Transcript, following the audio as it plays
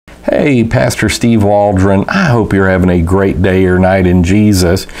Hey, Pastor Steve Waldron. I hope you're having a great day or night in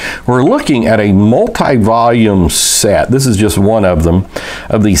Jesus. We're looking at a multi-volume set. This is just one of them,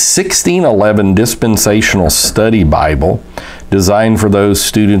 of the 1611 Dispensational Study Bible, designed for those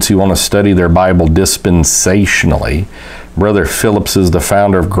students who want to study their Bible dispensationally. Brother Phillips is the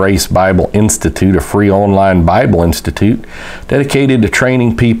founder of Grace Bible Institute, a free online Bible institute dedicated to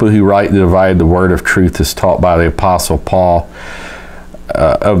training people who rightly divide the word of truth as taught by the Apostle Paul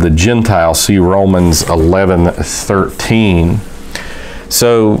of the Gentiles. See Romans 11:13.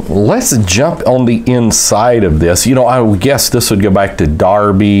 So let's jump on the inside of this. You know, I would guess this would go back to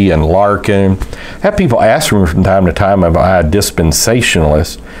Darby and Larkin. I have people ask me from time to time if I'm a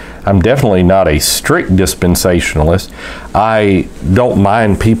dispensationalist. I'm definitely not a strict dispensationalist. I don't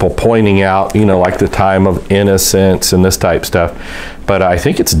mind people pointing out, you know, like the time of innocence and this type stuff. But I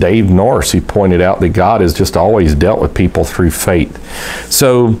think it's Dave Norris who pointed out that God has just always dealt with people through faith.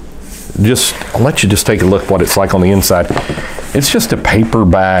 So I'll let you just take a look what it's like on the inside. It's just a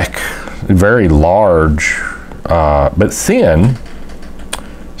paperback, very large, but thin.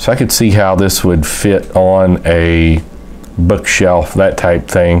 So I could see how this would fit on a bookshelf, that type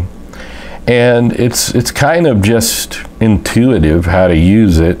thing. And it's kind of just intuitive how to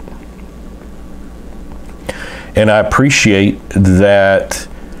use it. And I appreciate that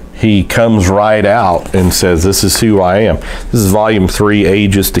he comes right out and says, this is who I am. This is volume 3,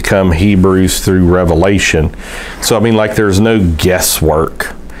 Ages to Come, Hebrews through Revelation. So, I mean, like, there's no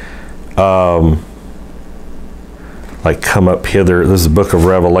guesswork. Like, come up hither. This is the book of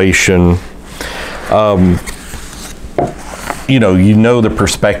Revelation. You know the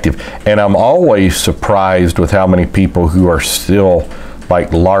perspective. And I'm always surprised with how many people who are still,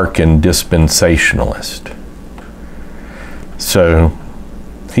 like Larkin, dispensationalist. So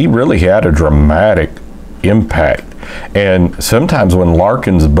he really had a dramatic impact. And sometimes when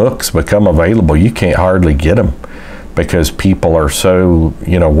Larkin's books become available, you can't hardly get them because people are so,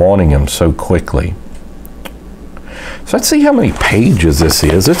 wanting them so quickly. So let's see how many pages this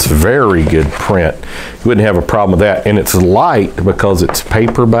is. It's very good print. You wouldn't have a problem with that. And it's light because it's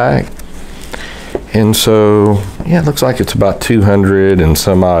paperback. And so, yeah, it looks like it's about 200 and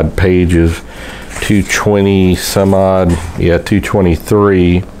some odd pages. 220 some odd, yeah,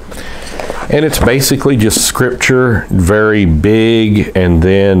 223. And it's basically just scripture, very big, and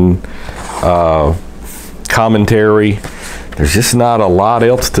then commentary. There's just not a lot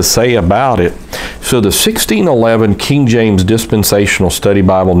else to say about it. So the 1611 King James Dispensational Study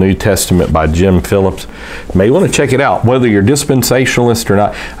Bible, New Testament by Jim Phillips. You may want to check it out, whether you're dispensationalist or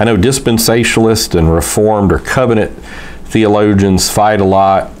not. I know dispensationalists and Reformed or covenant theologians fight a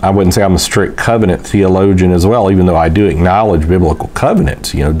lot. I wouldn't say I'm a strict covenant theologian as well, even though I do acknowledge biblical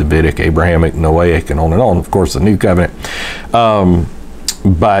covenants, Davidic, Abrahamic, Noahic, and on, of course, the New Covenant.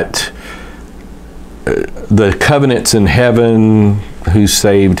 But the covenants in heaven, who's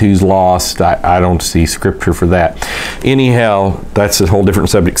saved, who's lost, I don't see scripture for that. Anyhow, that's a whole different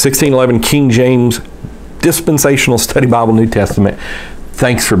subject. 1611 King James Dispensational Study Bible, New Testament.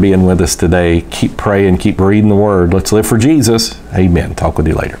 Thanks for being with us today. Keep praying, keep reading the Word. Let's live for Jesus. Amen. Talk with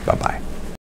you later. Bye-bye.